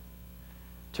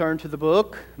Turn to the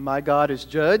book, My God is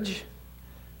Judge.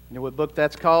 You know what book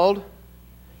that's called?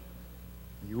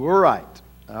 You were right.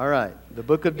 All right. The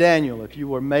book of Daniel. If you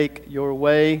will make your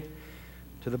way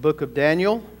to the book of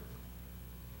Daniel.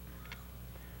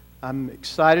 I'm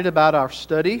excited about our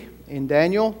study in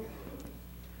Daniel.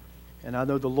 And I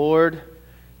know the Lord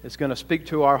is going to speak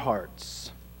to our hearts.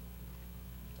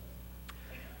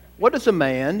 What does a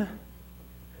man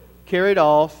carried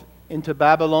off into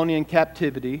Babylonian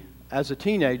captivity as a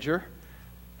teenager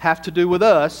have to do with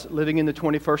us living in the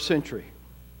 21st century?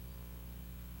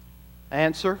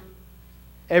 Answer: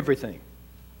 everything.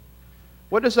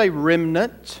 What does a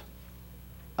remnant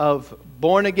of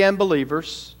born-again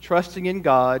believers trusting in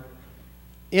God,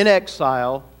 in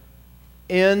exile,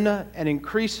 in an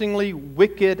increasingly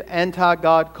wicked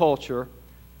anti-God culture,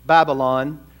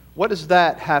 Babylon, what does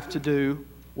that have to do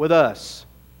with us?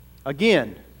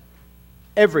 Again,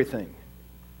 everything.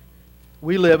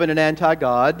 We live in an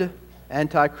anti-God,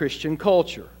 anti-Christian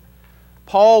culture.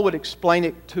 Paul would explain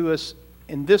it to us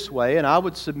in this way, and I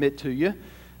would submit to you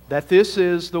that this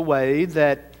is the way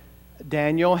that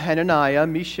Daniel, Hananiah,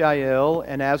 Mishael,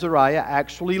 and Azariah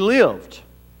actually lived.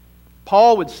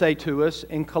 Paul would say to us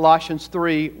in Colossians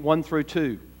 3, 1 through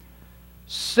 2,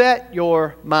 set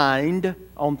your mind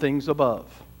on things above.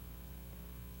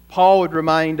 Paul would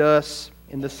remind us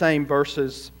in the same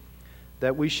verses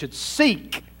that we should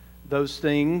seek those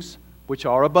things which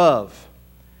are above.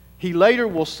 He later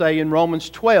will say in Romans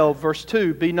 12, verse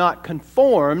 2, be not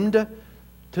conformed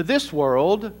to this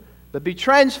world, but be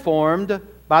transformed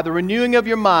by the renewing of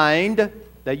your mind,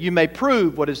 that you may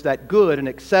prove what is that good and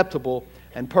acceptable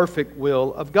and perfect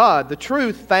will of God. The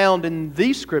truth found in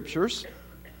these scriptures,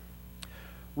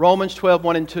 Romans 12,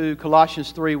 1 and 2,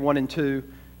 Colossians 3, 1 and 2,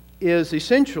 is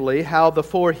essentially how the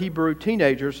four Hebrew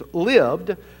teenagers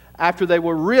lived after they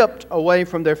were ripped away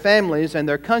from their families and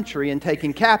their country and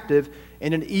taken captive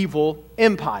in an evil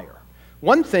empire.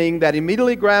 One thing that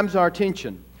immediately grabs our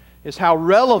attention is how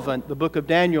relevant the book of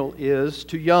Daniel is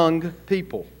to young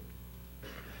people.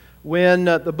 When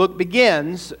the book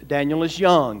begins, Daniel is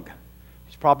young.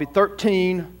 He's probably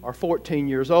 13 or 14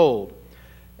 years old.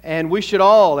 And we should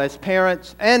all, as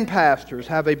parents and pastors,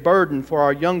 have a burden for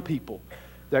our young people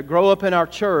that grow up in our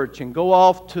church and go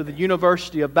off to the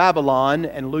University of Babylon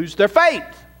and lose their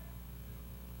faith.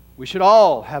 We should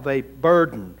all have a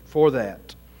burden for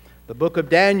that. The book of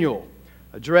Daniel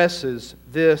addresses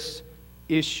this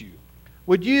issue.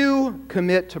 Would you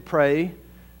commit to pray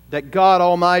that God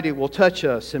Almighty will touch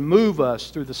us and move us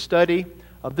through the study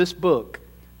of this book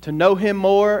to know Him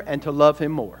more and to love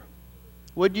Him more?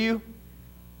 Would you?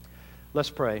 Let's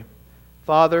pray.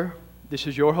 Father, this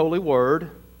is your holy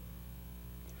word.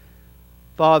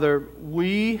 Father,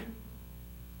 we,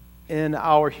 in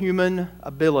our human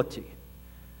ability,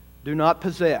 do not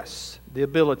possess the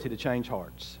ability to change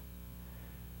hearts.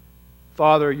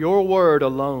 Father, your word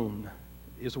alone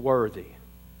is worthy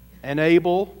and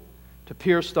able to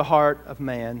pierce the heart of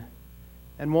man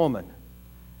and woman.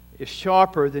 It's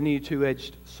sharper than any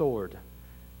two-edged sword.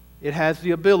 It has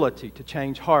the ability to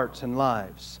change hearts and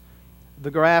lives. The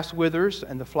grass withers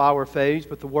and the flower fades,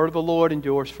 but the word of the Lord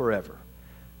endures forever.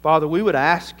 Father, we would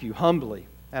ask you humbly,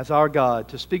 as our God,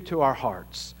 to speak to our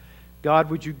hearts.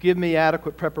 God, would you give me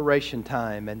adequate preparation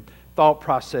time and thought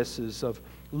processes of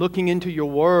looking into your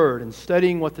word and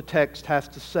studying what the text has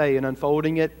to say and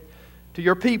unfolding it to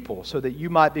your people so that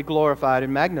you might be glorified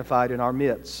and magnified in our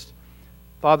midst.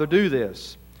 Father, do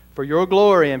this for your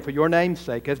glory and for your name's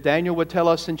sake, as Daniel would tell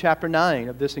us in chapter 9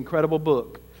 of this incredible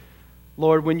book.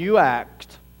 Lord, when you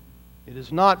act, it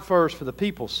is not first for the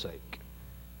people's sake.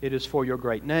 It is for your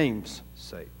great name's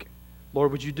sake.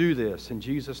 Lord, would you do this? In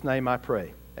Jesus' name I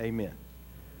pray. Amen.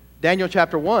 Daniel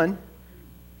chapter 1,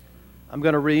 I'm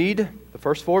going to read the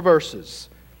first 4 verses.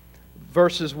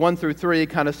 Verses 1 through 3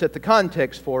 kind of set the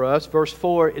context for us. Verse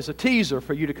 4 is a teaser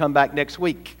for you to come back next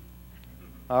week.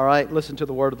 All right, listen to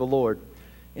the word of the Lord.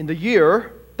 In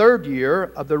the third year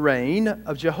of the reign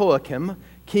of Jehoiakim,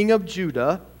 king of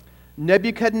Judah,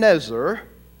 Nebuchadnezzar,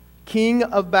 king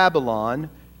of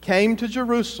Babylon, came to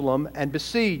Jerusalem and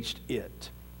besieged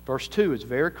it. Verse 2 is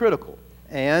very critical.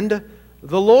 And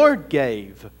the Lord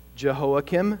gave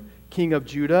Jehoiakim, king of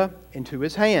Judah, into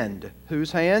his hand.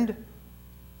 Whose hand?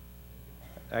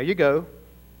 There you go.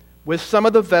 With some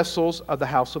of the vessels of the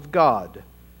house of God.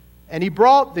 And he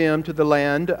brought them to the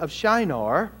land of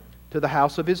Shinar, to the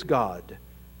house of his God,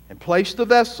 and placed the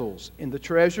vessels in the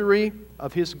treasury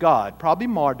of his God. Probably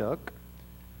Marduk.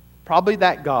 Probably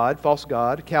that god, false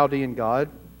god, Chaldean god,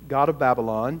 god of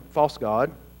Babylon, false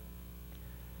god.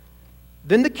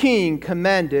 Then the king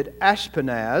commanded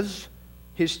Ashpenaz,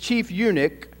 his chief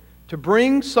eunuch, to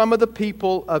bring some of the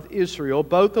people of Israel,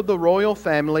 both of the royal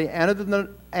family and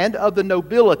of the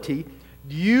nobility,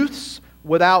 youths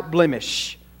without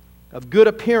blemish, of good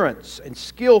appearance and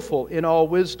skillful in all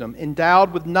wisdom,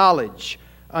 endowed with knowledge,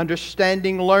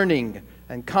 understanding learning,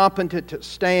 and competent to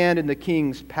stand in the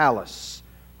king's palace,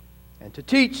 and to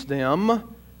teach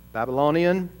them,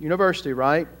 Babylonian University,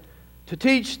 right? To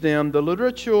teach them the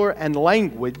literature and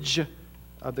language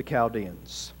of the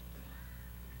Chaldeans.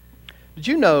 Did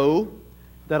you know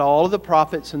that all of the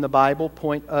prophets in the Bible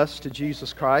point us to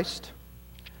Jesus Christ?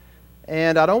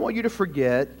 And I don't want you to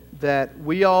forget that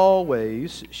we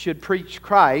always should preach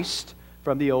Christ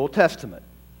from the Old Testament.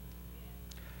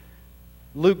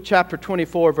 Luke chapter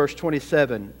 24, verse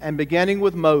 27, and beginning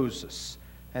with Moses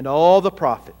and all the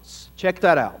prophets. Check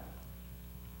that out.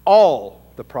 All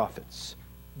the prophets.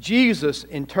 Jesus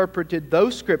interpreted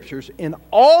those scriptures in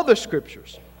all the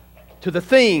scriptures to the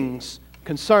things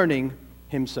concerning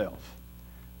himself.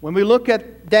 When we look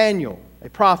at Daniel, a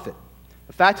prophet,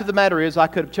 the fact of the matter is I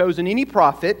could have chosen any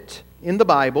prophet in the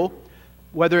Bible,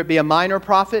 whether it be a minor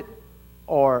prophet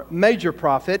or major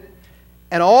prophet,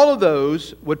 and all of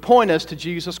those would point us to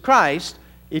Jesus Christ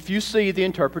if you see the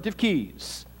interpretive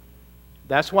keys.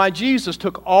 That's why Jesus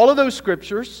took all of those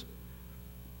scriptures,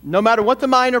 no matter what the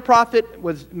minor prophet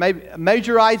was,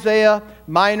 major Isaiah,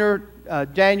 minor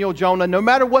Daniel, Jonah, no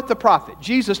matter what the prophet,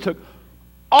 Jesus took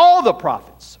all the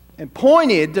prophets and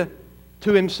pointed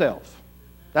to himself.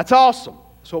 That's awesome.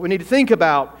 That's what we need to think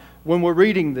about when we're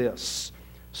reading this.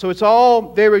 So it's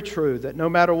all very true that no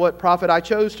matter what prophet I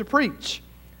chose to preach,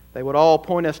 they would all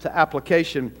point us to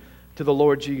application to the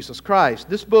Lord Jesus Christ.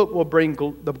 This book will bring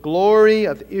the glory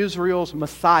of Israel's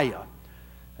Messiah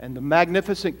and the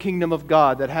magnificent kingdom of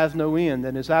God that has no end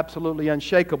and is absolutely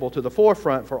unshakable to the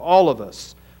forefront for all of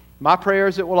us. My prayer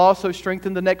is it will also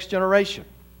strengthen the next generation.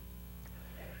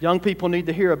 Young people need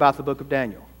to hear about the book of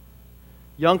Daniel.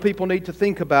 Young people need to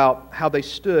think about how they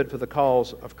stood for the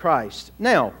cause of Christ.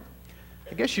 Now,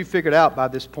 I guess you figured out by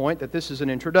this point that this is an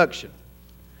introduction.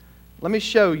 Let me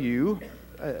show you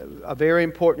a very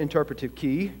important interpretive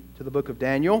key to the book of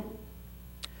Daniel.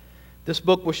 This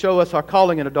book will show us our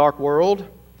calling in a dark world.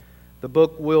 The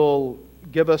book will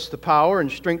give us the power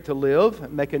and strength to live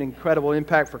and make an incredible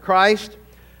impact for Christ.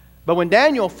 But when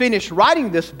Daniel finished writing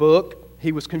this book,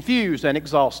 he was confused and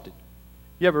exhausted.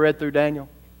 You ever read through Daniel?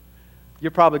 You're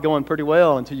probably going pretty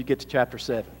well until you get to chapter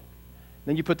 7.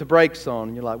 Then you put the brakes on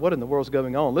and you're like, what in the world's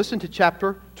going on? Listen to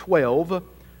chapter 12,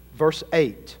 verse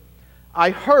 8.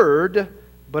 I heard,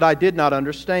 but I did not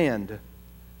understand.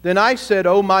 Then I said,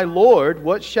 O my Lord,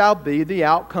 what shall be the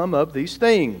outcome of these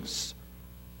things?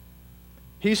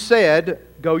 He said,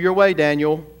 Go your way,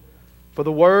 Daniel, for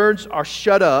the words are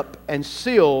shut up and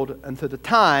sealed until the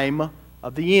time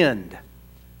of the end.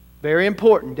 Very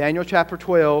important. Daniel chapter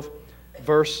 12,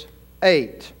 verse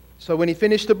 8. So when he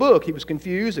finished the book, he was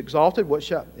confused, exhausted. What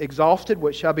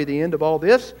shall be the end of all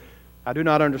this? I do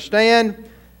not understand.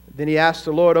 Then he asked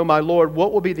the Lord, O my Lord,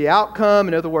 what will be the outcome?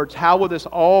 In other words, how will this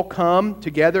all come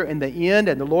together in the end?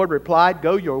 And the Lord replied,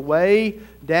 Go your way,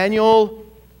 Daniel,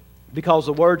 because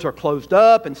the words are closed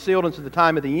up and sealed unto the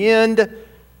time of the end.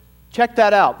 Check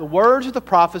that out. The words of the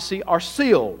prophecy are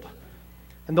sealed.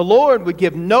 And the Lord would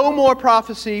give no more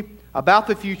prophecy about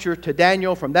the future to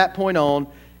Daniel from that point on.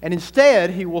 And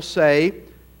instead, he will say,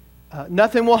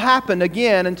 nothing will happen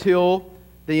again until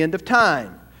the end of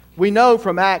time. We know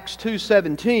from Acts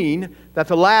 2:17 that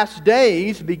the last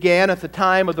days began at the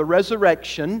time of the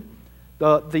resurrection,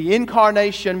 the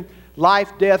incarnation,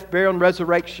 life, death, burial, and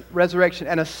resurrection,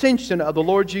 and ascension of the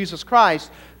Lord Jesus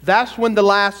Christ. That's when the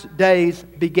last days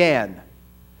began.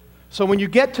 So when you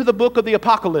get to the book of the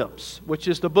Apocalypse, which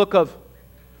is the book of,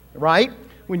 right?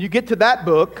 When you get to that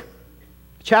book,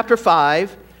 chapter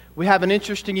 5, we have an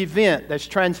interesting event that's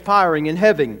transpiring in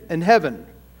heaven.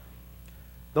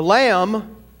 The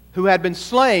Lamb who had been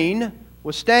slain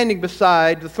was standing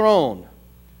beside the throne.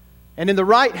 And in the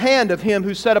right hand of him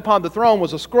who sat upon the throne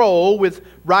was a scroll with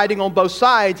writing on both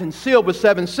sides and sealed with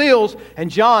 7 seals.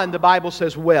 And John, the Bible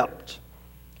says, wept.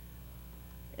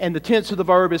 And the tense of the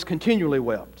verb is continually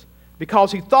wept,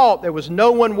 because he thought there was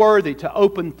no one worthy to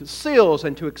open the seals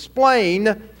and to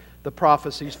explain the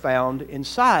prophecies found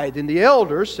inside. And the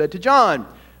elders said to John,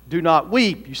 Do not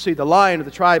weep. You see, the Lion of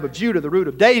the tribe of Judah, the root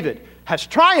of David, has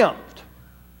triumphed.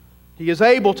 He is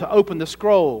able to open the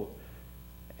scroll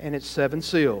and its 7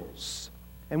 seals.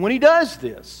 And when he does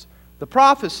this, the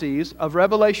prophecies of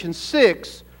Revelation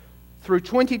 6 through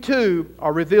 22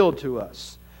 are revealed to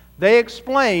us. They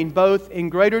explain both in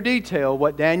greater detail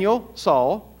what Daniel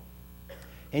saw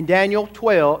in Daniel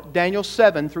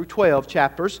 7 through 12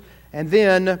 chapters, and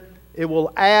then it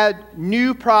will add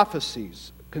new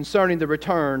prophecies concerning the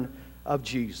return of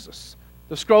Jesus.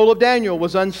 The scroll of Daniel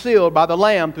was unsealed by the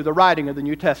Lamb through the writing of the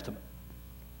New Testament.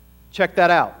 Check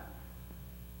that out.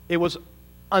 It was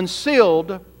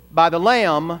unsealed by the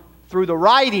Lamb through the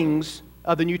writings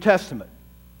of the New Testament.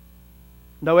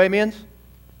 No amens?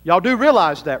 Y'all do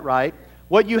realize that, right?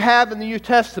 What you have in the New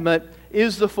Testament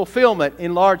is the fulfillment,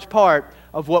 in large part,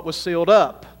 of what was sealed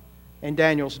up in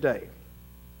Daniel's day.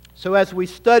 So as we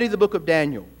study the book of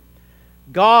Daniel,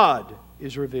 God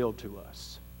is revealed to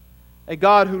us. A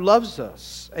God who loves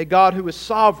us. A God who is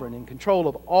sovereign in control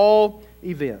of all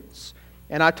events.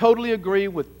 And I totally agree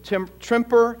with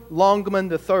Tremper Longman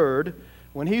III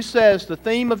when he says the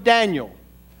theme of Daniel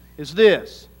is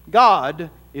this: God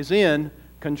is in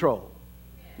control.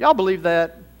 Y'all believe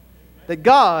that? That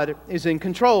God is in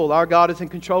control. Our God is in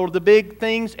control of the big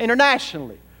things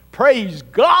internationally. Praise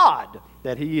God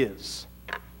that He is.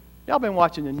 Y'all been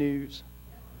watching the news?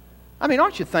 I mean,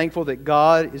 aren't you thankful that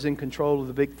God is in control of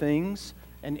the big things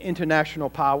and international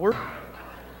power?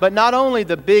 But not only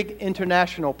the big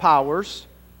international powers,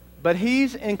 but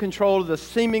He's in control of the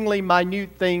seemingly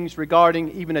minute things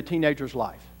regarding even a teenager's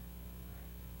life.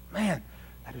 Man,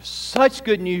 that is such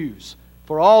good news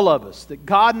for all of us, that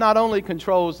God not only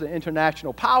controls the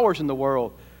international powers in the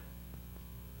world,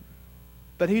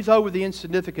 but He's over the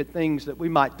insignificant things that we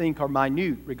might think are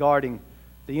minute regarding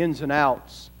the ins and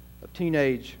outs of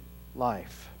teenage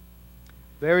life.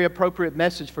 Very appropriate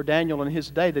message for Daniel in his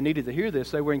day. They needed to hear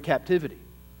this. They were in captivity.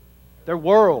 Their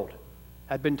world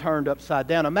had been turned upside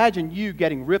down. Imagine you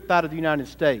getting ripped out of the United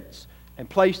States and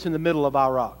placed in the middle of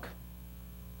Iraq.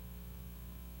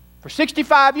 For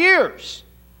 65 years,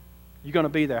 you're going to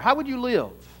be there. How would you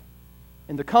live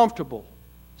in the comfortable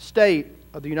state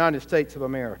of the United States of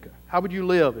America? How would you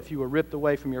live if you were ripped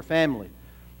away from your family?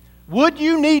 Would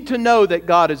you need to know that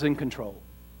God is in control?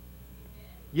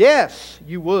 Yes,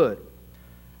 you would.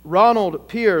 Ronald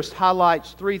Pierce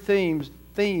highlights three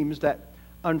themes that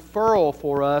unfurl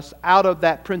for us out of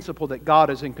that principle that God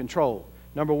is in control.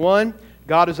 Number one,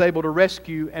 God is able to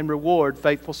rescue and reward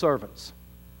faithful servants.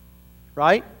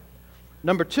 Right?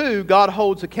 Number two, God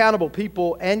holds accountable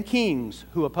people and kings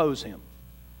who oppose Him.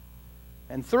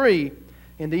 And three,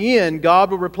 in the end,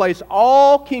 God will replace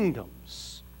all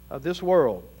kingdoms of this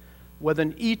world with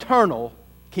an eternal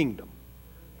kingdom.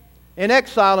 In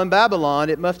exile in Babylon,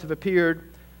 it must have appeared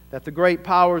that the great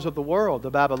powers of the world, the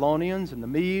Babylonians and the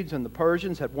Medes and the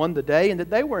Persians, had won the day and that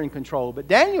they were in control. But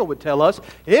Daniel would tell us,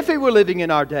 if he were living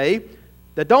in our day,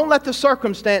 that don't let the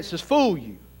circumstances fool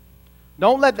you.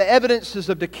 Don't let the evidences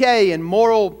of decay and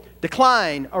moral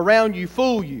decline around you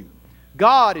fool you.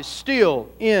 God is still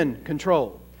in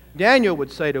control. Daniel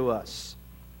would say to us,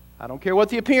 I don't care what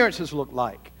the appearances look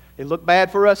like. It looked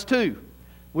bad for us too.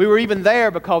 We were even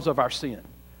there because of our sin.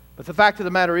 But the fact of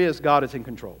the matter is, God is in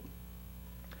control.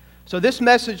 So this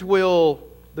message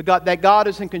that God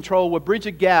is in control will bridge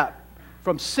a gap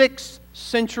from 6th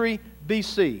century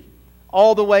BC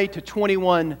all the way to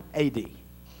 21 AD.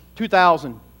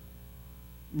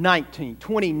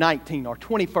 2019 or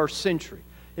 21st century.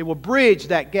 It will bridge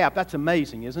that gap. That's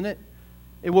amazing, isn't it?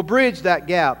 It will bridge that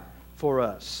gap for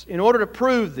us. In order to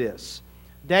prove this,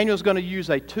 Daniel's going to use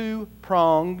a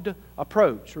two-pronged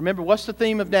approach. Remember, what's the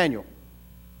theme of Daniel?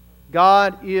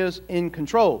 God is in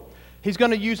control. He's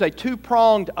going to use a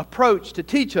two-pronged approach to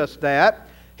teach us that.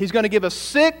 He's going to give us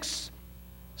 6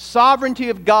 sovereignty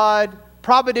of God,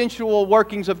 providential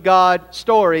workings of God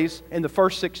stories in the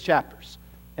first 6 chapters.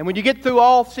 And when you get through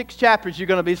all 6 chapters, you're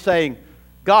going to be saying,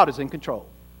 God is in control.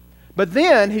 But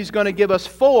then He's going to give us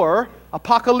 4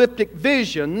 apocalyptic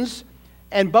visions,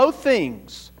 and both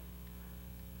things,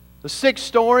 the 6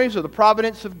 stories of the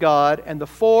providence of God and the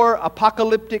 4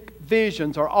 apocalyptic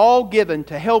visions, are all given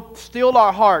to help still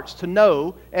our hearts to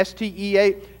know,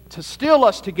 S-T-E-A, to still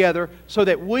us together so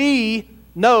that we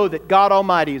know that God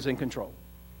Almighty is in control.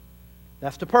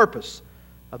 That's the purpose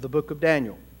of the book of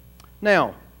Daniel.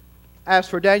 Now, as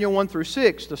for Daniel 1 through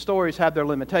 6, the stories have their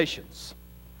limitations.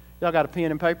 Y'all got a pen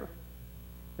and paper?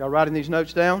 Y'all writing these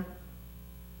notes down?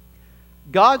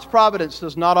 God's providence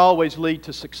does not always lead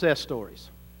to success stories.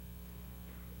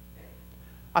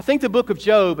 I think the book of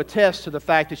Job attests to the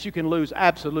fact that you can lose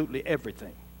absolutely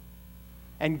everything,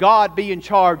 and God be in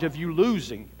charge of you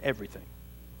losing everything.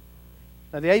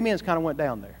 Now the amens kind of went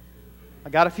down there. I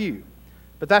got a few.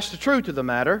 But that's the truth of the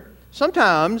matter.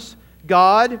 Sometimes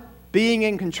God, being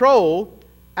in control,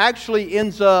 actually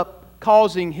ends up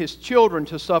causing His children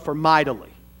to suffer mightily.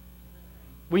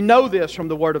 We know this from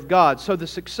the Word of God. So the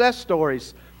success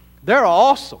stories, they're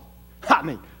awesome. I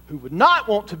mean, who would not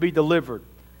want to be delivered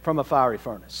from a fiery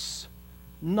furnace?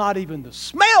 Not even the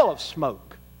smell of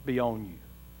smoke be on you.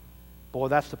 Boy,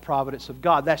 that's the providence of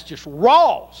God. That's just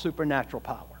raw supernatural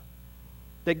power.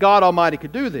 That God Almighty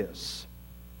could do this.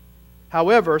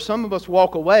 However, some of us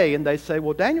walk away and they say,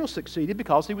 well, Daniel succeeded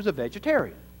because he was a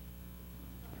vegetarian.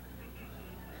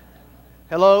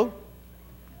 Hello?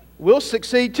 We'll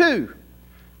succeed too.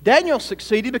 Daniel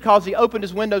succeeded because he opened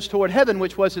his windows toward heaven,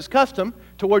 which was his custom,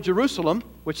 toward Jerusalem,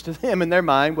 which to them in their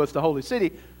mind was the holy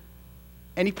city.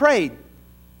 And he prayed,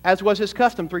 as was his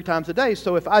custom, 3 times a day.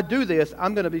 So if I do this,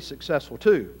 I'm going to be successful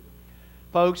too.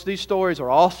 Folks, these stories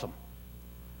are awesome.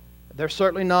 They're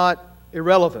certainly not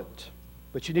irrelevant.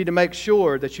 But you need to make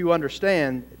sure that you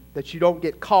understand that you don't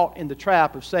get caught in the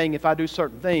trap of saying, if I do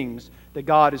certain things, that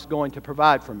God is going to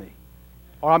provide for me,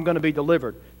 or I'm going to be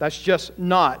delivered. That's just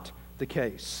not the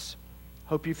case.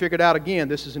 Hope you figured out again,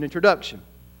 this is an introduction.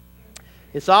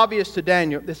 It's obvious to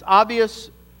Daniel, it's obvious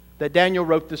that Daniel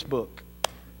wrote this book,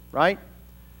 right?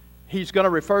 He's going to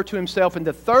refer to himself in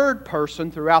the third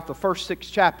person throughout the first 6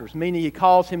 chapters, meaning he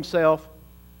calls himself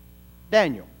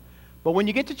Daniel. But when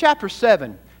you get to chapter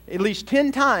 7, at least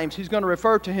 10 times he's going to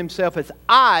refer to himself as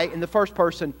I in the first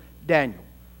person, Daniel.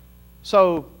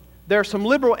 So there are some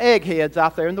liberal eggheads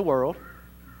out there in the world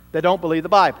that don't believe the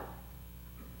Bible.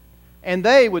 And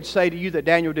they would say to you that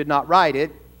Daniel did not write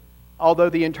it, although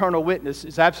the internal witness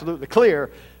is absolutely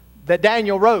clear that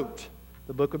Daniel wrote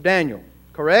the book of Daniel.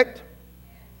 Correct?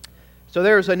 So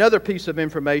there's another piece of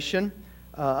information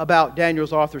about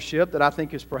Daniel's authorship that I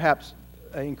think is perhaps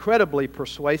incredibly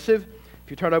persuasive. If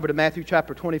you turn over to Matthew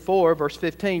chapter 24, verse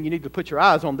 15, you need to put your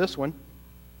eyes on this one.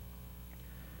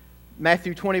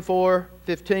 Matthew 24,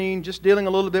 15, just dealing a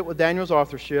little bit with Daniel's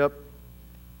authorship.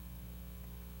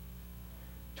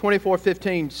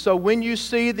 24:15. So when you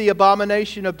see the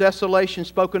abomination of desolation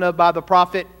spoken of by the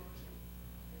prophet,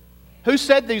 who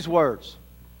said these words?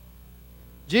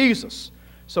 Jesus.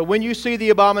 So when you see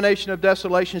the abomination of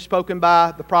desolation spoken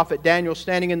by the prophet Daniel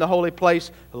standing in the holy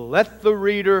place, let the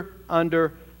reader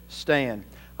understand.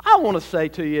 I want to say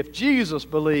to you, if Jesus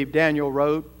believed Daniel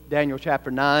wrote Daniel chapter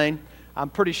 9, I'm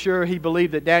pretty sure he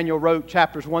believed that Daniel wrote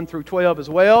chapters 1 through 12 as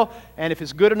well. And if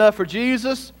it's good enough for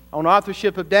Jesus on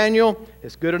authorship of Daniel,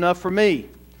 it's good enough for me,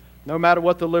 no matter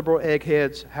what the liberal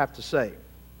eggheads have to say.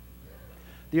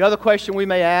 The other question we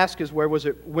may ask is,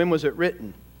 when was it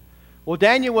written? Well,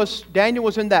 Daniel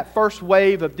was in that first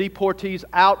wave of deportees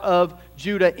out of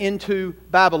Judah into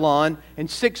Babylon in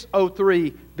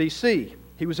 603 BC.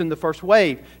 He was in the first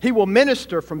wave. He will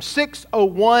minister from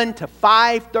 601 to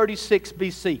 536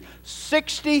 BC.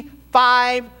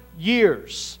 65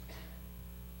 years.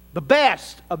 The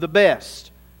best of the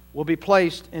best will be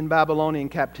placed in Babylonian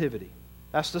captivity.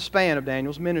 That's the span of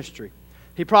Daniel's ministry.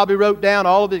 He probably wrote down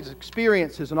all of his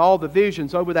experiences and all the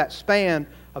visions over that span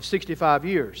of 65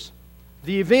 years.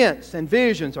 The events and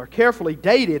visions are carefully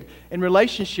dated in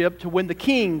relationship to when the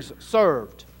kings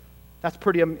served. That's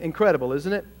pretty incredible,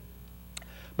 isn't it?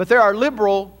 But there are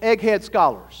liberal egghead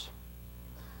scholars.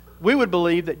 We would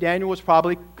believe that Daniel was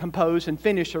probably composed and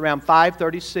finished around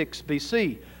 536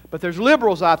 BC. But there's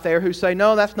liberals out there who say,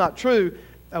 no, that's not true.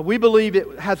 We believe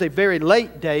it has a very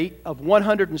late date of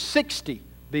 160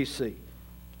 BC.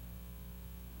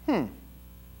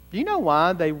 Do you know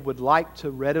why they would like to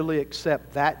readily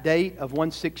accept that date of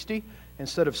 160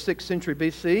 instead of 6th century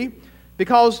BC?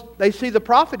 Because they see the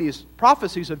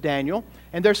prophecies of Daniel,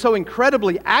 and they're so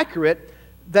incredibly accurate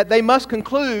that they must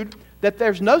conclude that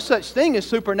there's no such thing as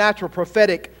supernatural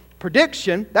prophetic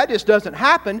prediction. That just doesn't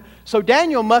happen. So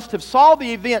Daniel must have saw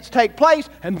the events take place,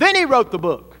 and then he wrote the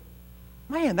book.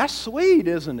 Man, that's sweet,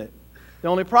 isn't it? The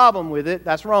only problem with it,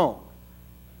 that's wrong.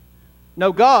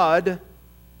 No, God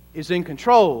is in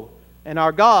control, and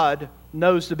our God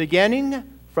knows the beginning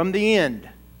from the end.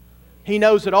 He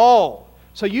knows it all.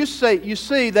 So you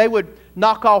see, they would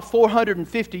knock off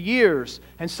 450 years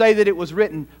and say that it was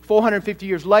written 450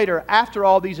 years later after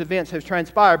all these events have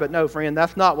transpired. But no, friend,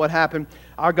 that's not what happened.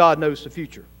 Our God knows the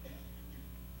future.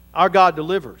 Our God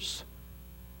delivers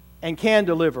and can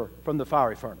deliver from the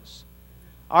fiery furnace.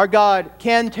 Our God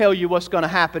can tell you what's going to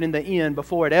happen in the end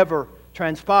before it ever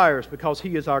transpires, because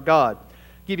He is our God.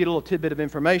 Give you a little tidbit of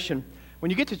information.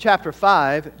 When you get to chapter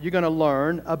 5, you're going to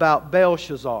learn about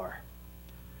Belshazzar.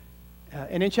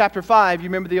 And in chapter 5, you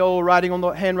remember the old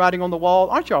handwriting on the wall?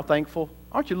 Aren't you all thankful?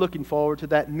 Aren't you looking forward to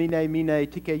that Mene, Mene,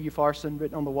 Tekel, Upharsin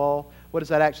written on the wall? What does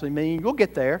that actually mean? We'll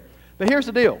get there. But here's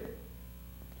the deal.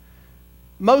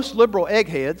 Most liberal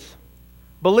eggheads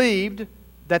believed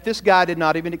that this guy did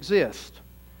not even exist.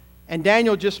 And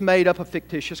Daniel just made up a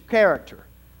fictitious character.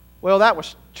 Well, that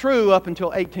was true up until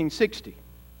 1860.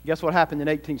 Guess what happened in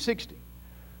 1860?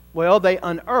 Well, they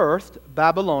unearthed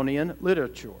Babylonian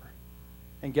literature.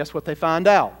 And guess what they find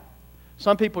out?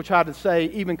 Some people try to say,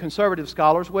 even conservative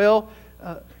scholars, well,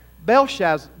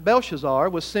 Belshazzar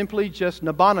was simply just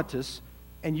Nabonidus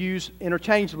and used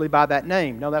interchangeably by that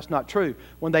name. No, that's not true.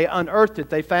 When they unearthed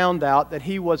it, they found out that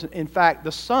he was, in fact,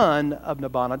 the son of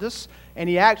Nabonidus, and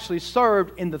he actually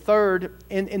served in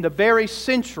the very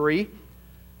century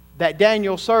that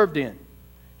Daniel served in.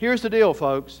 Here's the deal,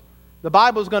 folks. The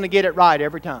Bible's going to get it right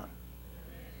every time.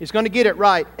 It's going to get it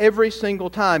right every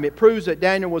single time. It proves that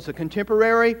Daniel was a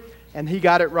contemporary, and he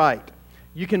got it right.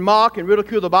 You can mock and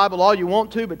ridicule the Bible all you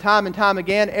want to, but time and time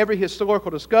again, every historical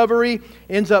discovery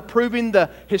ends up proving the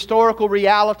historical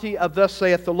reality of thus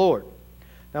saith the Lord.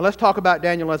 Now let's talk about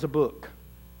Daniel as a book.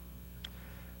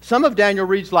 Some of Daniel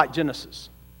reads like Genesis.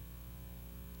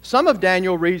 Some of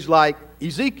Daniel reads like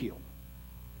Ezekiel.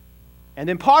 And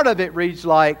then part of it reads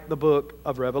like the book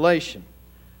of Revelation.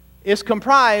 It's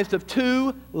comprised of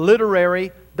two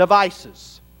literary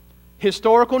devices.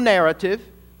 Historical narrative,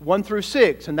 1 through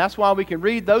 6. And that's why we can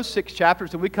read those 6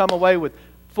 chapters and we come away with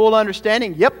full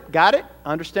understanding. Yep, got it.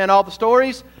 Understand all the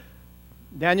stories.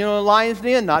 Daniel and the lion's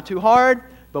den, not too hard.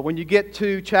 But when you get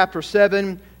to chapter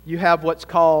 7, you have what's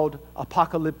called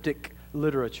apocalyptic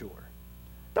literature.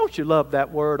 Don't you love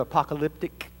that word,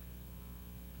 apocalyptic?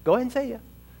 Go ahead and say it.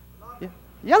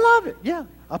 Yeah, I love it. Yeah.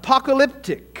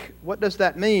 Apocalyptic. What does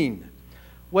that mean?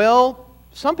 Well,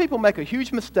 some people make a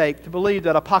huge mistake to believe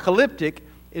that apocalyptic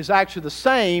is actually the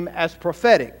same as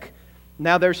prophetic.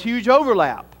 Now, there's huge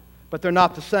overlap, but they're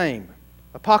not the same.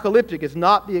 Apocalyptic is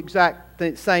not the exact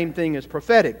same thing as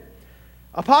prophetic.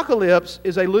 Apocalypse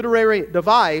is a literary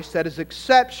device that is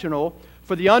exceptional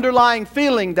for the underlying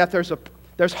feeling that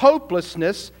there's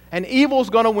hopelessness and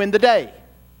evil's going to win the day.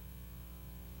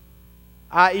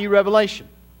 I.e. Revelation.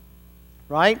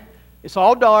 Right? It's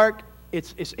all dark,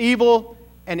 it's evil,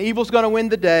 and evil's going to win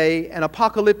the day, and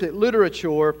apocalyptic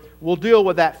literature will deal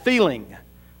with that feeling.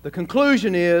 The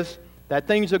conclusion is that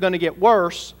things are going to get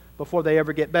worse before they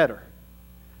ever get better.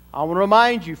 I want to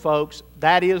remind you, folks,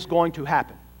 that is going to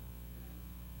happen.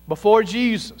 Before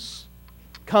Jesus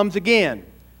comes again,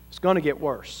 it's going to get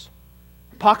worse.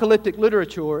 Apocalyptic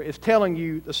literature is telling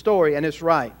you the story, and it's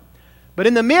right. But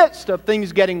in the midst of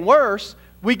things getting worse,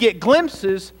 we get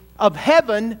glimpses of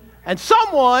heaven and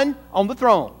someone on the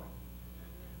throne.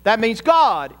 That means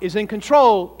God is in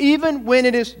control even when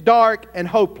it is dark and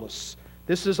hopeless.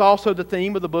 This is also the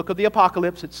theme of the book of the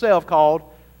Apocalypse itself, called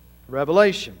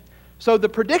Revelation. So the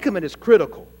predicament is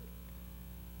critical.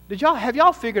 Have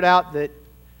y'all figured out that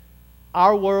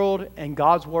our world and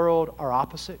God's world are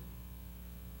opposite?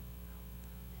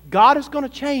 God is going to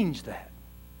change that.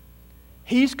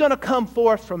 He's going to come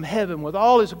forth from heaven with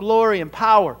all His glory and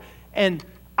power, and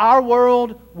our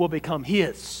world will become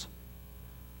His.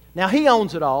 Now, He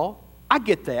owns it all. I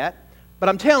get that. But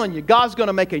I'm telling you, God's going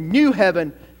to make a new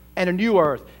heaven and a new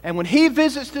earth. And when He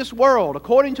visits this world,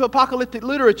 according to apocalyptic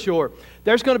literature,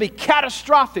 there's going to be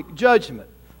catastrophic judgment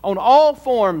on all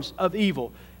forms of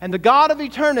evil. And the God of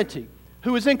eternity,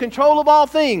 who is in control of all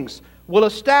things, will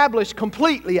establish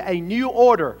completely a new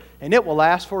order, and it will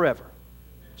last forever.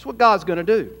 That's what God's going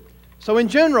to do. So in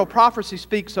general, prophecy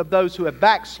speaks of those who have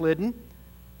backslidden,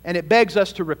 and it begs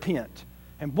us to repent.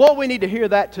 And boy, we need to hear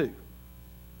that too.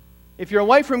 If you're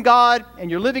away from God and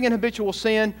you're living in habitual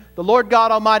sin, the Lord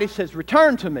God Almighty says,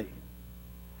 return to me.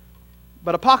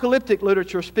 But apocalyptic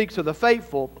literature speaks of the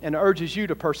faithful and urges you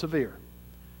to persevere.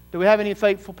 Do we have any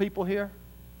faithful people here?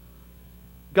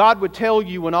 God would tell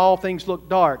you when all things look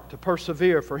dark to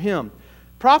persevere for Him.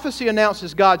 Prophecy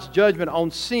announces God's judgment on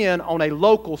sin on a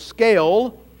local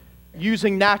scale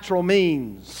using natural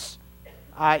means,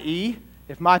 i.e.,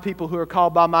 if my people who are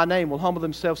called by my name will humble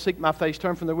themselves, seek my face,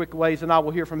 turn from their wicked ways, and I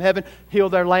will hear from heaven, heal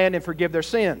their land, and forgive their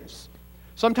sins.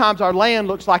 Sometimes our land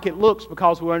looks like it looks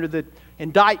because we're under the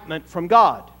indictment from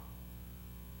God.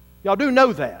 Y'all do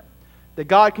know that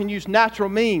God can use natural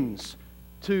means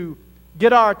to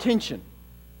get our attention.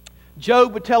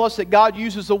 Job would tell us that God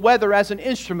uses the weather as an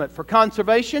instrument for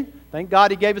conservation. Thank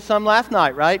God He gave us some last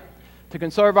night, right? To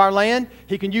conserve our land.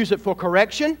 He can use it for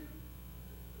correction.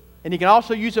 And He can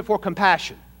also use it for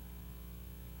compassion.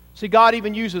 See, God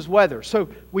even uses weather. So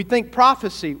we think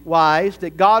prophecy-wise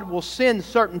that God will send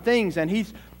certain things, and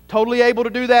He's totally able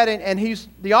to do that, and He's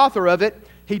the author of it.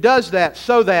 He does that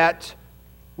so that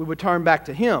we would turn back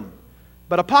to Him.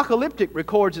 But apocalyptic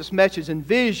records its message in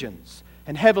visions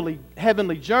and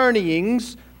heavenly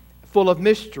journeyings full of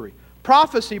mystery.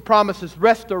 Prophecy promises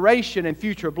restoration and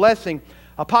future blessing.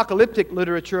 Apocalyptic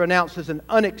literature announces an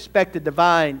unexpected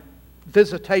divine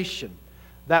visitation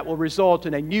that will result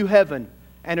in a new heaven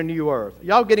and a new earth.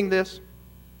 Y'all getting this?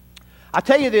 I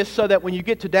tell you this so that when you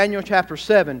get to Daniel chapter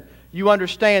 7, you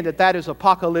understand that that is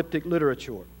apocalyptic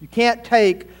literature. You can't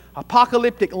take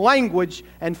apocalyptic language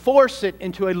and force it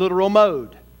into a literal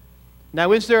mode.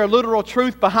 Now, is there a literal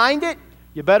truth behind it?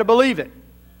 You better believe it.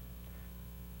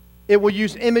 It will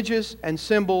use images and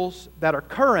symbols that are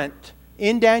current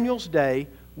in Daniel's day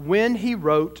when he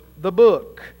wrote the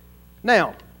book.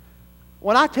 Now,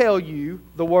 when I tell you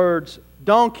the words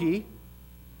donkey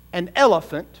and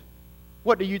elephant,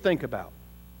 what do you think about?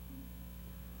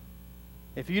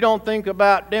 If you don't think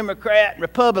about Democrat and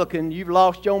Republican, you've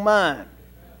lost your mind,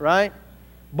 right?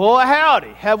 Boy, howdy,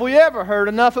 have we ever heard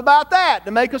enough about that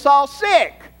to make us all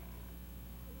sick?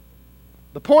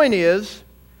 The point is,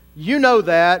 you know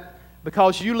that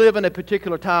because you live in a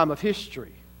particular time of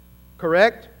history,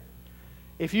 correct?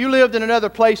 If you lived in another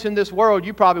place in this world,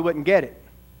 you probably wouldn't get it.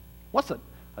 What's a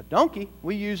donkey?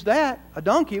 We use that. A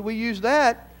donkey, we use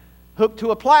that hooked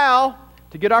to a plow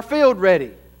to get our field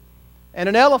ready. And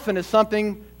an elephant is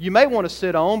something you may want to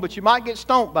sit on, but you might get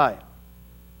stomped by it,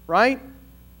 right?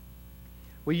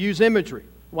 We use imagery.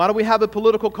 Why do we have a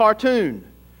political cartoon?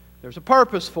 There's a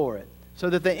purpose for it, so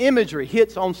that the imagery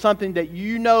hits on something that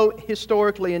you know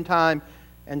historically in time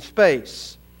and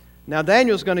space. Now,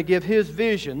 Daniel's going to give his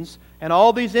visions, and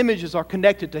all these images are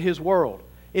connected to his world.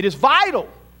 It is vital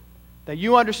that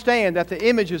you understand that the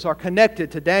images are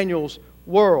connected to Daniel's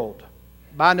world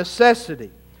by necessity.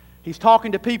 He's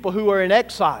talking to people who are in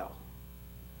exile.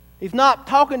 He's not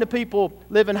talking to people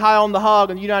living high on the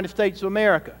hog in the United States of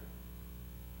America.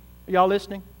 Are y'all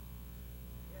listening?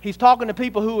 He's talking to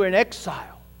people who are in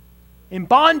exile, in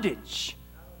bondage,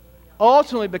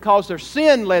 ultimately because their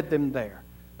sin led them there.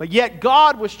 But yet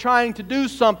God was trying to do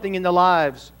something in the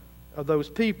lives of those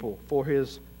people for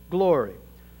His glory.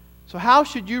 So how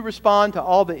should you respond to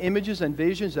all the images and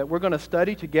visions that we're going to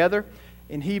study together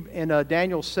in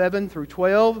Daniel 7 through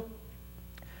 12?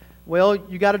 Well,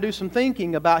 you got to do some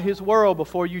thinking about his world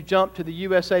before you jump to the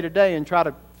USA Today and try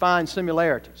to find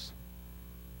similarities.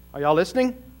 Are y'all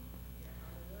listening?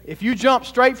 If you jump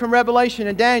straight from Revelation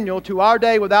and Daniel to our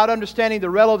day without understanding the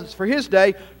relevance for his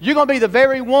day, you're going to be the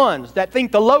very ones that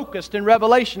think the locusts in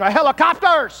Revelation are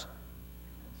helicopters.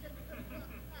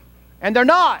 And they're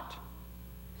not.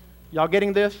 Y'all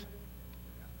getting this?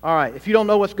 All right, if you don't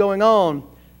know what's going on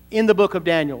in the book of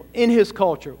Daniel, in his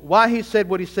culture, why he said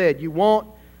what he said, you won't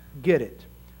get it.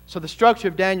 So the structure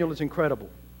of Daniel is incredible.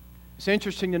 It's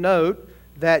interesting to note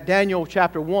that Daniel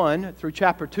chapter 1 through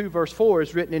chapter 2 verse 4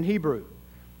 is written in Hebrew.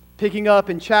 Picking up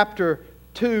in chapter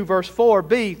 2 verse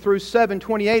 4b through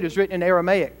 7:28 is written in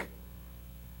Aramaic.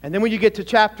 And then when you get to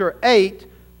chapter 8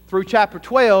 through chapter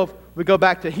 12, we go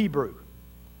back to Hebrew.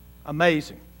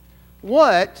 Amazing.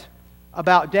 What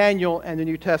about Daniel and the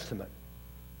New Testament?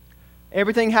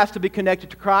 Everything has to be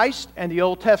connected to Christ and the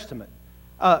Old Testament.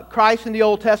 Christ in the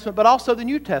Old Testament, but also the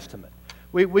New Testament.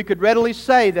 We could readily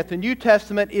say that the New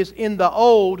Testament is in the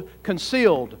Old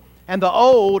concealed, and the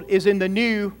Old is in the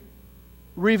New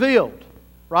revealed,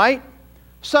 right?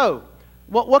 So,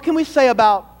 what can we say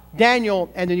about Daniel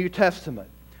and the New Testament?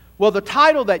 Well, the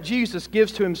title that Jesus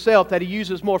gives to himself that he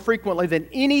uses more frequently than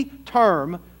any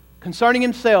term concerning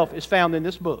himself is found in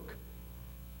this book.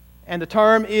 And the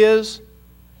term is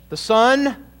the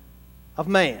Son of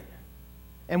Man.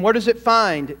 And where does it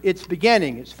find its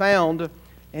beginning? It's found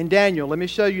in Daniel. Let me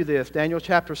show you this. Daniel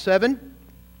chapter 7,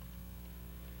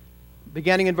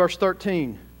 beginning in verse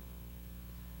 13.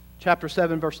 Chapter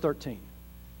 7, verse 13.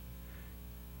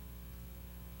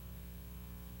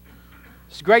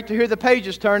 It's great to hear the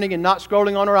pages turning and not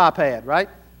scrolling on our iPad, right?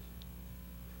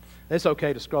 It's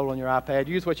okay to scroll on your iPad.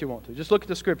 Use what you want to. Just look at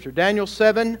the scripture. Daniel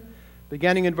 7,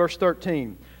 beginning in verse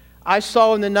 13. I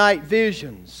saw in the night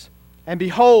visions, and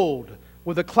behold,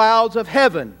 with the clouds of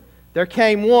heaven, there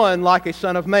came one like a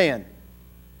son of man.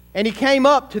 And he came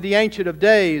up to the Ancient of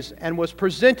Days and was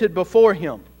presented before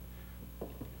him.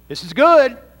 This is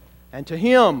good. And to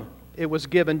him it was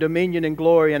given dominion and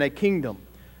glory and a kingdom,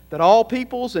 that all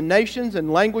peoples and nations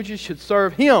and languages should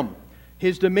serve him.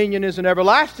 His dominion is an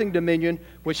everlasting dominion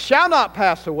which shall not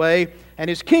pass away, and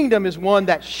his kingdom is one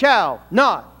that shall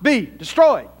not be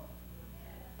destroyed.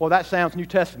 Well, that sounds New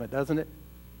Testament, doesn't it?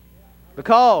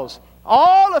 Because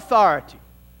all authority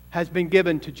has been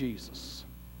given to Jesus.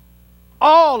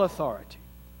 All authority.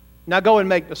 Now go and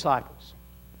make disciples.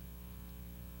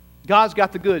 God's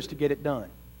got the goods to get it done.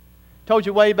 Told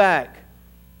you way back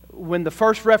when the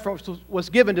first reference was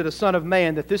given to the Son of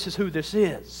Man that this is who this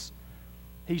is.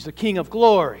 He's the King of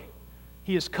glory.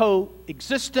 He is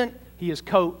co-existent. He is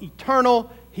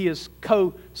co-eternal. He is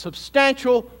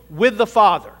co-substantial with the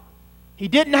Father. He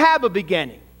didn't have a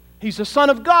beginning. He's the Son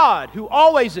of God who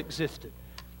always existed.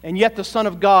 And yet the Son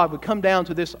of God would come down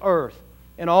to this earth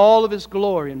in all of His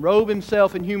glory and robe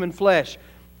Himself in human flesh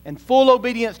and full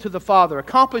obedience to the Father,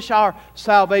 accomplish our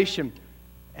salvation,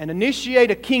 and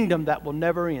initiate a kingdom that will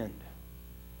never end.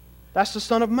 That's the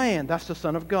Son of Man. That's the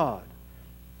Son of God.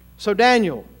 So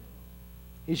Daniel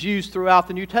is used throughout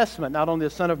the New Testament, not only the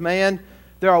Son of Man.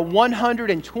 There are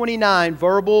 129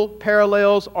 verbal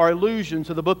parallels or allusions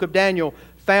to the book of Daniel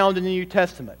found in the New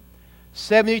Testament.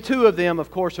 72 of them,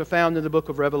 of course, are found in the book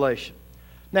of Revelation.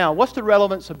 Now, what's the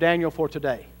relevance of Daniel for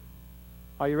today?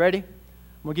 Are you ready?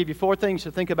 I'm going to give you 4 things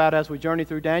to think about as we journey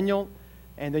through Daniel,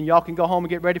 and then y'all can go home and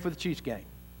get ready for the Chiefs game.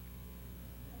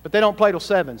 But they don't play till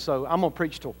 7, so I'm going to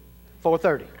preach till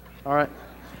 4:30. All right?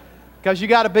 Because you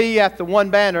got to be at the one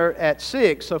banner at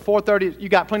 6, so 4:30, you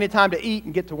got plenty of time to eat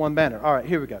and get to one banner. All right,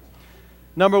 here we go.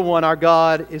 Number 1, our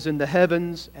God is in the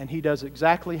heavens, and He does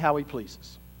exactly how He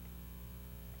pleases.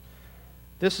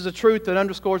 This is a truth that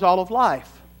underscores all of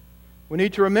life. We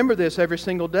need to remember this every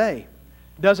single day.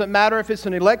 It doesn't matter if it's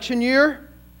an election year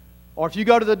or if you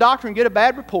go to the doctor and get a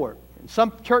bad report. And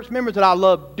some church members that I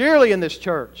love dearly in this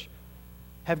church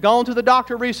have gone to the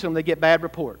doctor recently and they get bad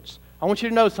reports. I want you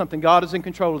to know something. God is in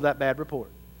control of that bad report.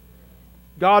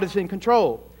 God is in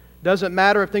control. Doesn't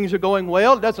matter if things are going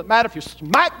well. It doesn't matter if you're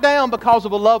smacked down because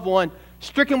of a loved one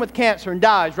stricken with cancer and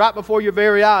dies right before your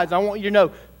very eyes. I want you to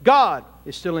know God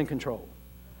is still in control.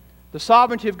 The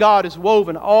sovereignty of God is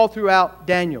woven all throughout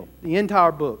Daniel, the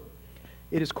entire book.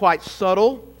 It is quite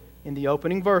subtle in the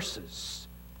opening verses.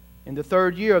 In the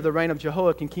 3rd year of the reign of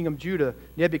Jehoiakim, king of Judah,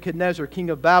 Nebuchadnezzar, king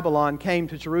of Babylon, came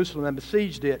to Jerusalem and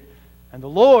besieged it, and the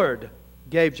Lord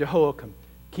gave Jehoiakim,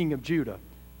 king of Judah,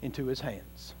 into his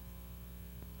hands.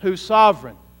 Who's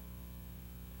sovereign?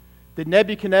 Did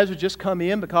Nebuchadnezzar just come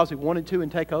in because he wanted to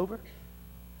and take over?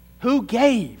 Who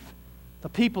gave the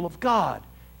people of God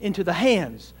into the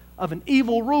hands of an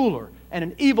evil ruler and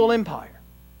an evil empire?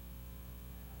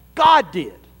 God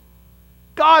did.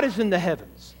 God is in the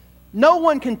heavens. No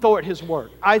one can thwart His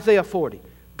work. Isaiah 40.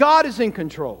 God is in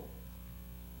control.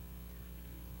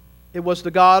 It was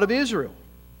the God of Israel.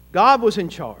 God was in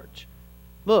charge.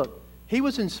 Look, He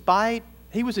was in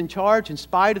charge in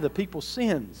spite of the people's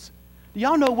sins. Do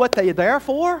y'all know what they're there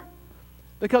for?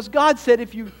 Because God said,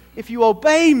 if you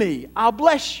obey me, I'll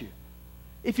bless you.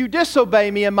 If you disobey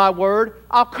me and my word,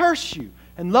 I'll curse you.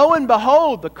 And lo and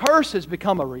behold, the curse has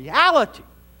become a reality.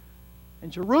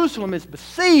 And Jerusalem is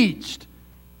besieged.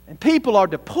 And people are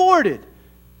deported.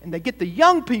 And they get the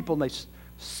young people and they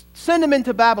send them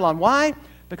into Babylon. Why?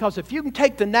 Because if you can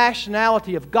take the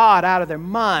nationality of God out of their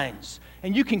minds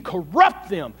and you can corrupt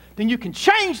them, then you can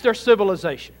change their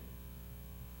civilization.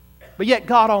 But yet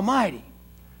God Almighty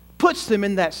puts them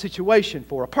in that situation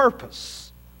for a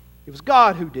purpose. It was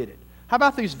God who did it. How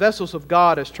about these vessels of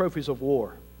God as trophies of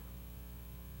war?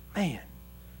 Man,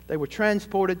 they were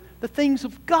transported. The things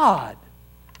of God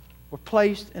were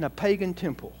placed in a pagan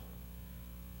temple.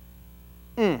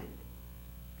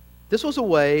 This was a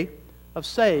way of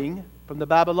saying from the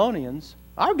Babylonians,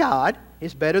 our God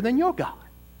is better than your God.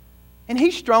 And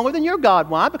He's stronger than your God.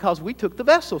 Why? Because we took the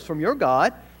vessels from your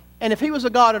God. And if He was a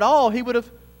God at all, He would have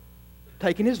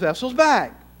taken His vessels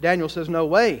back. Daniel says, no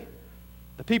way.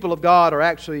 The people of God are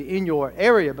actually in your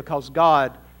area because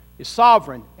God is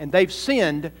sovereign and they've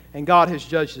sinned and God has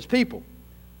judged His people.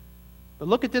 But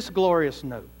look at this glorious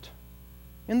note.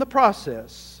 In the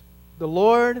process, the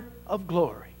Lord of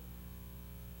glory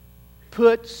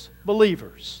puts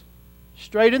believers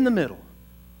straight in the middle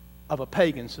of a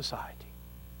pagan society.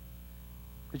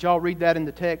 Did y'all read that in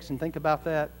the text and think about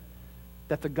that?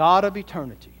 That the God of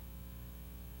eternity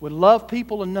would love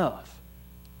people enough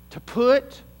to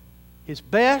put His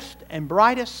best and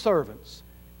brightest servants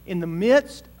in the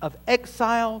midst of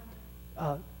exile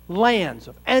lands,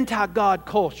 of anti-God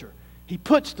culture. He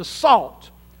puts the salt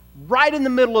right in the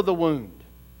middle of the wound,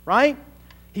 right?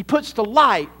 He puts the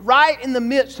light right in the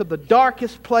midst of the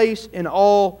darkest place in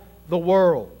all the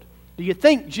world. Do you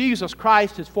think Jesus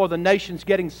Christ is for the nations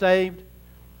getting saved?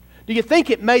 Do you think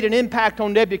it made an impact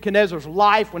on Nebuchadnezzar's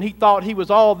life when he thought he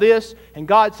was all this? And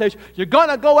God says, you're going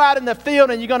to go out in the field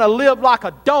and you're going to live like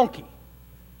a donkey.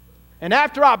 And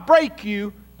after I break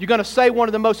you, you're going to say one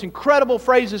of the most incredible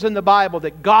phrases in the Bible,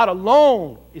 that God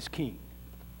alone is king.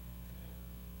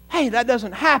 Hey, that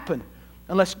doesn't happen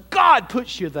unless God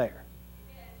puts you there.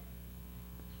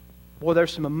 Boy,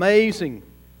 there's some amazing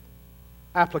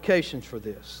applications for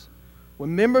this.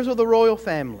 When members of the royal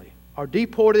family are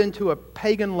deported into a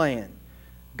pagan land,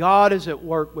 God is at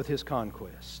work with His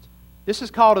conquest. This is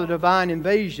called a divine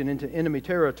invasion into enemy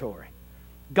territory.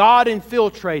 God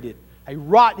infiltrated a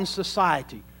rotten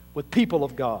society with people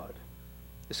of God.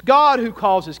 It's God who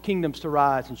causes kingdoms to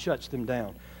rise and shuts them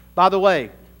down. By the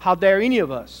way, how dare any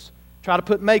of us try to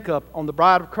put makeup on the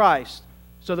bride of Christ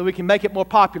so that we can make it more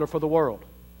popular for the world.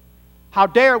 How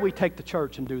dare we take the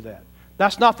church and do that?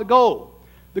 That's not the goal.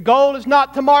 The goal is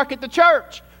not to market the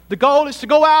church. The goal is to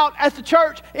go out as the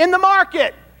church in the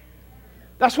market.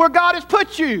 That's where God has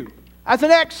put you as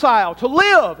an exile, to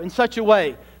live in such a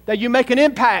way that you make an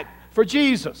impact for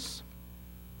Jesus.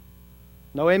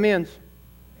 No amens?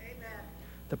 Amen.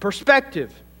 The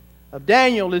perspective of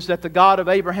Daniel is that the God of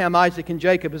Abraham, Isaac, and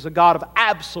Jacob is a God of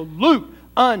absolute,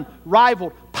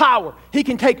 unrivaled power. He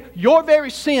can take your very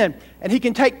sin and He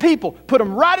can take people, put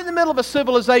them right in the middle of a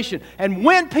civilization and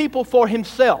win people for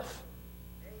Himself.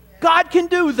 God can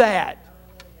do that.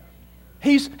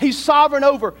 He's sovereign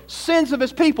over sins of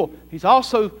His people. He's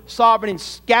also sovereign in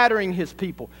scattering His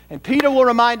people. And Peter will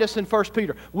remind us in 1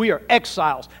 Peter, we are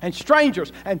exiles and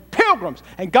strangers and pilgrims.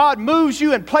 And God moves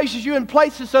you and places you in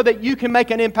places so that you can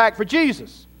make an impact for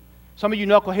Jesus. Some of you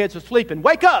knuckleheads are sleeping.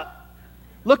 Wake up!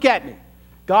 Look at me.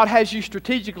 God has you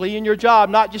strategically in your job,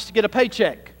 not just to get a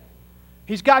paycheck.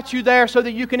 He's got you there so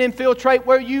that you can infiltrate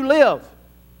where you live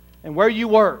and where you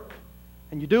work.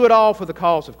 And you do it all for the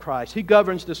cause of Christ. He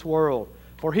governs this world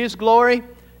for His glory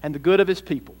and the good of His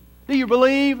people. Do you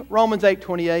believe Romans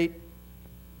 8:28?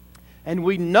 And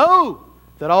we know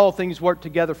that all things work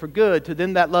together for good to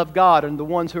them that love God and the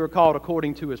ones who are called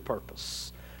according to His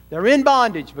purpose. They're in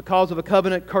bondage because of a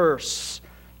covenant curse.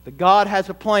 But God has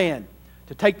a plan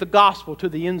to take the gospel to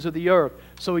the ends of the earth.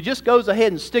 So He just goes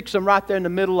ahead and sticks them right there in the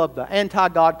middle of the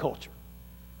anti-God culture.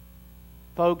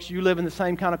 Folks, you live in the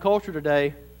same kind of culture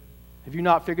today. Have you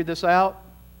not figured this out?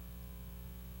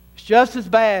 It's just as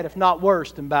bad, if not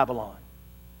worse, than Babylon.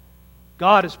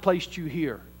 God has placed you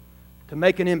here to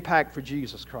make an impact for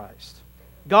Jesus Christ.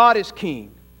 God is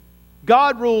king.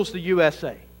 God rules the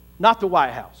USA, not the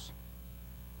White House.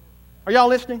 Are y'all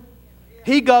listening?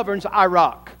 He governs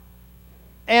Iraq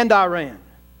and Iran.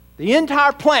 The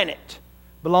entire planet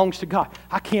belongs to God.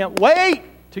 I can't wait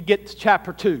to get to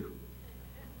chapter 2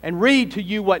 and read to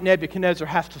you what Nebuchadnezzar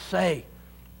has to say.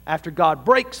 After God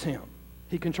breaks him,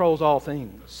 He controls all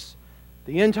things.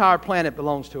 The entire planet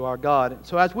belongs to our God.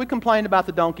 So as we complain about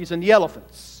the donkeys and the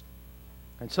elephants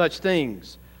and such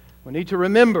things, we need to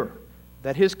remember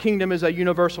that His kingdom is a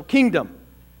universal kingdom,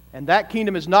 and that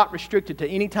kingdom is not restricted to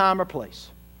any time or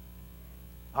place.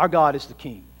 Our God is the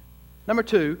King. Number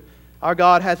 2, our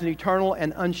God has an eternal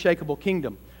and unshakable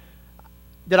kingdom.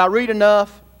 Did I read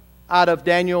enough out of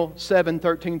Daniel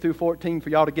 7:13 through 14 for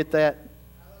y'all to get that?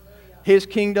 His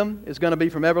kingdom is going to be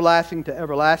from everlasting to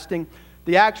everlasting.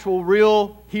 The actual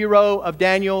real hero of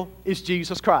Daniel is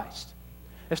Jesus Christ.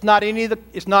 It's not Daniel.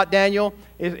 It's not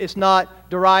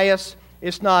Darius.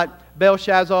 It's not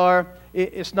Belshazzar.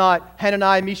 It's not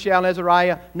Hananiah, Mishael, and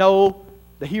Azariah. No,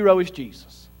 the hero is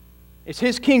Jesus. It's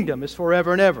His kingdom. It's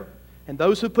forever and ever. And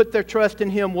those who put their trust in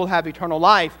Him will have eternal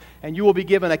life, and you will be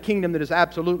given a kingdom that is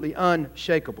absolutely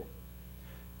unshakable.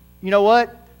 You know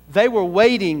what? They were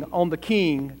waiting on the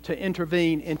king to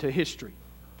intervene into history.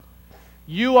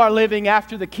 You are living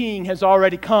after the king has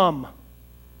already come.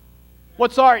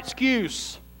 What's our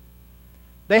excuse?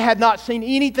 They had not seen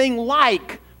anything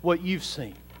like what you've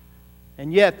seen.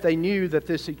 And yet they knew that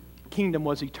this kingdom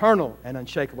was eternal and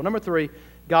unshakable. Number 3,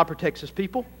 God protects His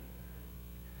people.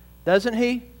 Doesn't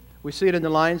He? We see it in the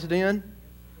lion's den.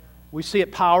 We see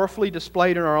it powerfully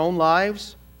displayed in our own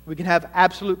lives. We can have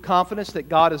absolute confidence that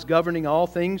God is governing all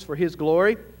things for His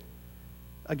glory.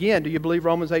 Again, do you believe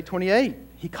Romans 8:28?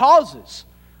 He causes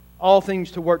all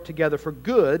things to work together for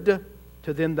good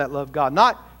to them that love God.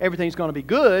 Not everything's going to be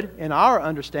good in our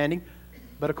understanding,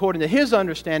 but according to His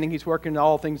understanding, He's working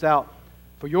all things out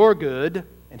for your good,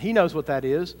 and He knows what that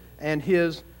is, and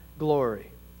His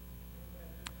glory.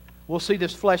 We'll see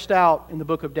this fleshed out in the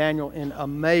book of Daniel in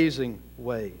amazing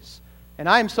ways. And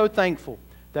I am so thankful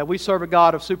that we serve a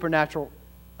God of supernatural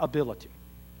ability.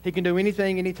 He can do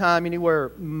anything, anytime,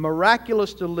 anywhere.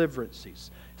 Miraculous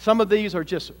deliverances. Some of these are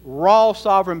just raw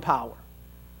sovereign power.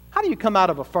 How do you come out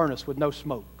of a furnace with no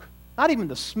smoke? Not even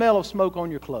the smell of smoke on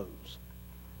your clothes.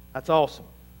 That's awesome.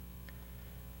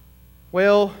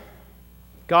 Well,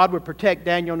 God would protect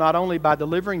Daniel not only by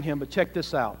delivering him, but check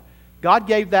this out. God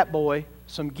gave that boy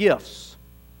some gifts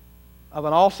of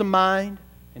an awesome mind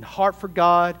and heart for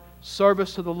God,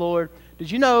 service to the Lord.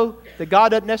 Did you know that God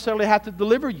doesn't necessarily have to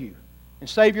deliver you and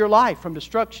save your life from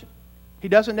destruction? He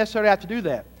doesn't necessarily have to do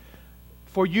that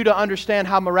for you to understand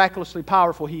how miraculously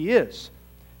powerful He is.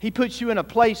 He puts you in a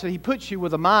place that He puts you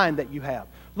with a mind that you have.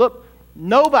 Look,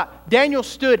 Daniel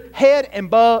stood head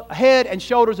and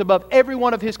shoulders above every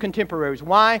one of his contemporaries.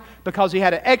 Why? Because he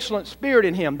had an excellent spirit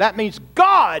in him. That means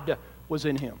God was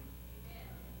in him.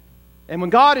 And when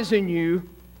God is in you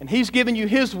and He's given you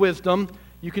His wisdom,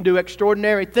 You can do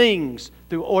extraordinary things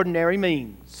through ordinary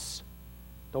means.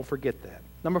 Don't forget that.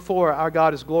 Number 4, our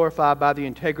God is glorified by the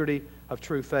integrity of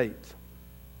true faith.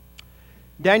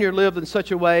 Daniel lived in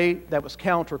such a way that was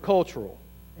countercultural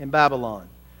in Babylon.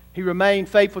 He remained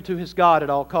faithful to his God at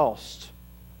all costs.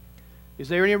 Is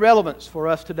there any relevance for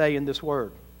us today in this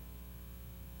word?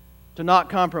 To not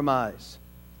compromise,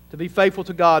 to be faithful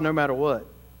to God no matter what.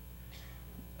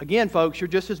 Again, folks, you're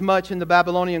just as much in the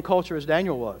Babylonian culture as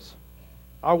Daniel was.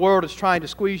 Our world is trying to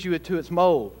squeeze you into its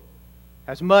mold,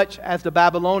 as much as the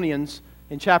Babylonians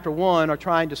in chapter 1 are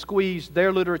trying to squeeze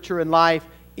their literature and life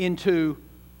into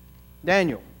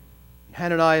Daniel,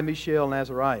 Hananiah, Mishael, and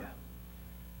Azariah.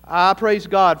 I praise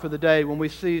God for the day when we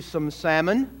see some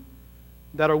salmon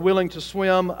that are willing to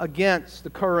swim against the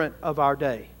current of our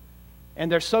day.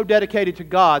 And they're so dedicated to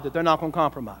God that they're not going to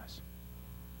compromise.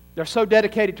 They're so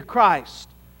dedicated to Christ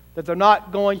that they're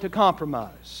not going to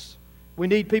compromise. We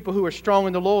need people who are strong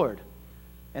in the Lord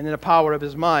and in the power of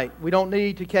His might. We don't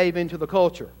need to cave into the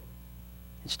culture.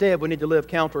 Instead, we need to live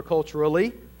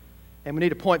counterculturally, and we need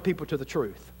to point people to the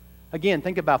truth. Again,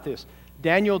 think about this.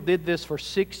 Daniel did this for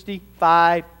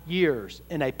 65 years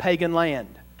in a pagan land.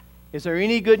 Is there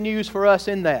any good news for us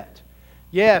in that?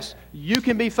 Yes, you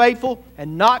can be faithful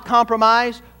and not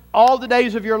compromise all the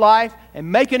days of your life and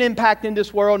make an impact in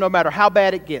this world no matter how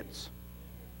bad it gets.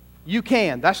 You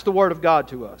can. That's the Word of God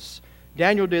to us.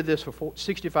 Daniel did this for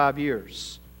 65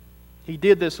 years. He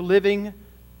did this living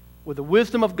with the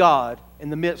wisdom of God in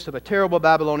the midst of a terrible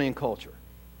Babylonian culture.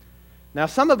 Now,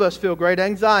 some of us feel great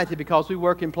anxiety because we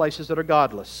work in places that are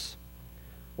godless.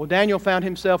 Well, Daniel found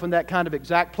himself in that kind of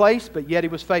exact place, but yet he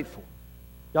was faithful.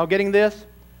 Y'all getting this?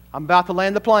 I'm about to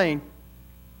land the plane.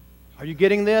 Are you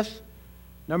getting this?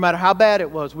 No matter how bad it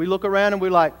was, we look around and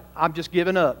we're like, I'm just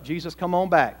giving up. Jesus, come on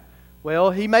back.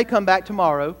 Well, He may come back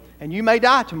tomorrow, and you may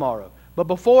die tomorrow. But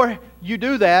before you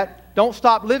do that, don't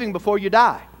stop living before you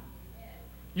die.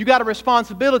 You got a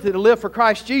responsibility to live for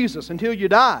Christ Jesus until you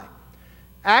die.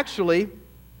 Actually,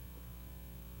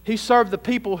 he served the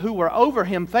people who were over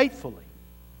him faithfully.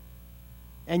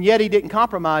 And yet he didn't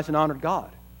compromise and honored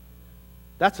God.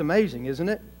 That's amazing, isn't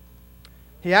it?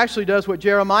 He actually does what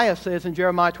Jeremiah says in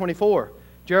Jeremiah 24.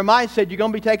 Jeremiah said, you're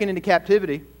going to be taken into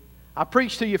captivity. I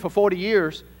preached to you for 40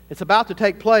 years. It's about to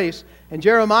take place. And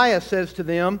Jeremiah says to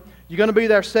them, you're going to be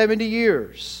there 70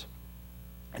 years.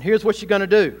 And here's what you're going to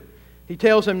do. He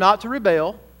tells them not to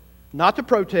rebel, not to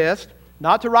protest,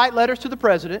 not to write letters to the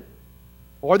president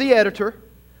or the editor,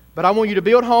 but I want you to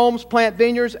build homes, plant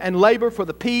vineyards, and labor for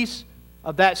the peace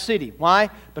of that city. Why?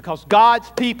 Because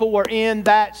God's people were in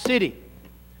that city.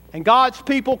 And God's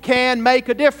people can make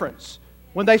a difference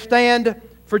when they stand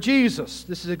for Jesus.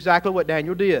 This is exactly what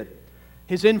Daniel did.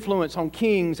 His influence on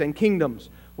kings and kingdoms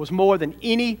was more than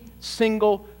any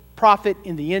single prophet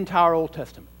in the entire Old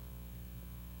Testament.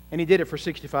 And he did it for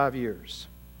 65 years.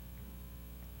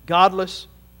 Godless,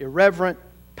 irreverent,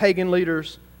 pagan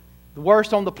leaders, the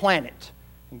worst on the planet.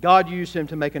 And God used him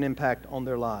to make an impact on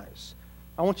their lives.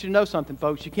 I want you to know something,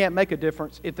 folks. You can't make a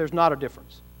difference if there's not a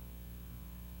difference.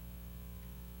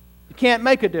 You can't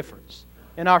make a difference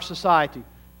in our society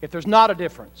if there's not a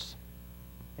difference.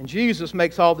 And Jesus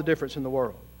makes all the difference in the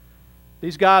world.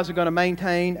 These guys are going to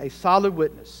maintain a solid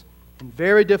witness in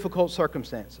very difficult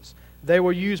circumstances. They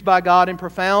were used by God in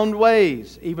profound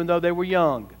ways, even though they were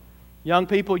young. Young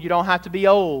people, you don't have to be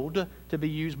old to be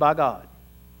used by God.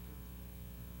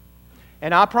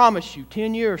 And I promise you,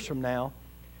 10 years from now,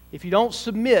 if you don't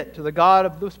submit to the God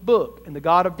of this book and the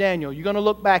God of Daniel, you're going to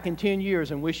look back in 10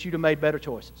 years and wish you'd have made better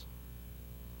choices.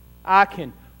 I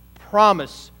can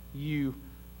promise you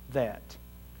that.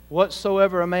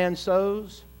 Whatsoever a man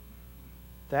sows,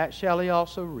 that shall he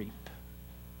also reap.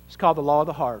 It's called the law of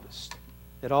the harvest.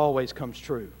 It always comes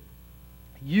true.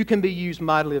 You can be used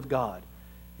mightily of God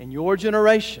in your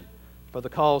generation for the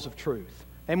cause of truth.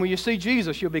 And when you see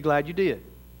Jesus, you'll be glad you did.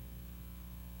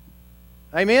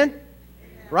 Amen? Amen?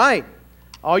 Right.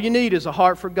 All you need is a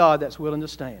heart for God that's willing to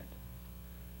stand.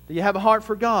 Do you have a heart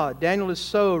for God? Daniel is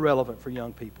so relevant for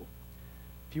young people.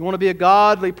 If you want to be a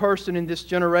godly person in this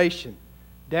generation,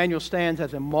 Daniel stands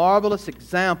as a marvelous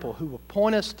example who will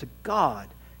point us to God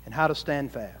and how to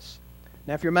stand fast.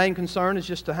 Now, if your main concern is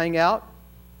just to hang out,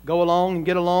 go along and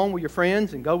get along with your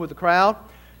friends and go with the crowd,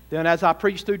 then as I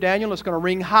preach through Daniel, it's going to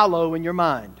ring hollow in your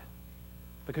mind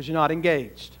because you're not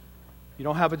engaged. You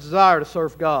don't have a desire to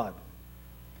serve God.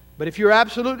 But if you're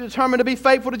absolutely determined to be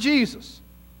faithful to Jesus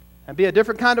and be a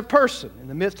different kind of person in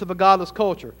the midst of a godless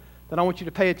culture, then I want you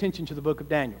to pay attention to the book of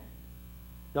Daniel.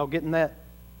 Y'all getting that?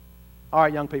 All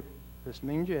right, young people. This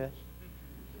means yes.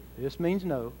 This means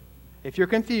no. If you're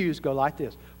confused, go like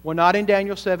this. We're not in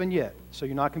Daniel 7 yet, so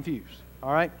you're not confused.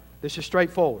 All right? This is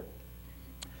straightforward.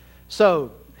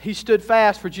 So, he stood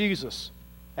fast for Jesus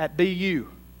at BU,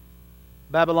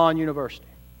 Babylon University.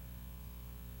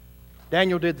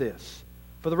 Daniel did this.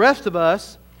 For the rest of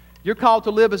us, you're called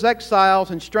to live as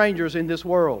exiles and strangers in this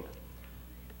world.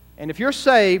 And if you're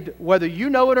saved, whether you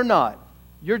know it or not,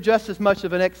 you're just as much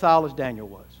of an exile as Daniel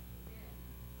was.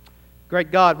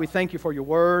 Great God, we thank you for your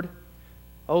word.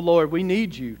 Oh Lord, we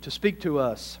need you to speak to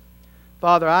us.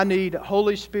 Father, I need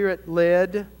Holy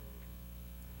Spirit-led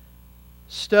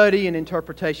study and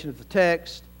interpretation of the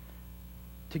text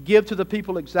to give to the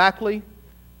people exactly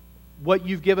what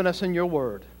you've given us in your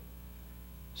word,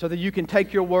 so that you can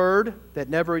take your word that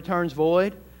never returns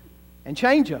void and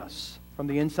change us from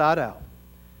the inside out.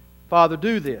 Father,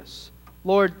 do this.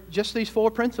 Lord, just these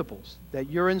 4 principles, that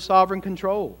you're in sovereign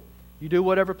control. You do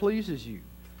whatever pleases you.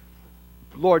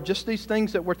 Lord, just these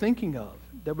things that we're thinking of,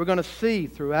 that we're going to see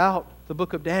throughout the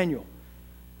book of Daniel.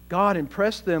 God,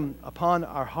 impress them upon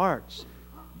our hearts.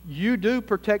 You do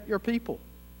protect your people.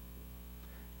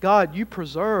 God, you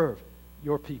preserve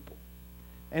your people.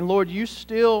 And Lord, you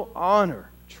still honor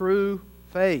true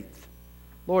faith.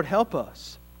 Lord, help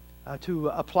us to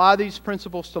apply these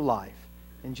principles to life.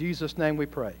 In Jesus' name we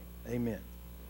pray. Amen.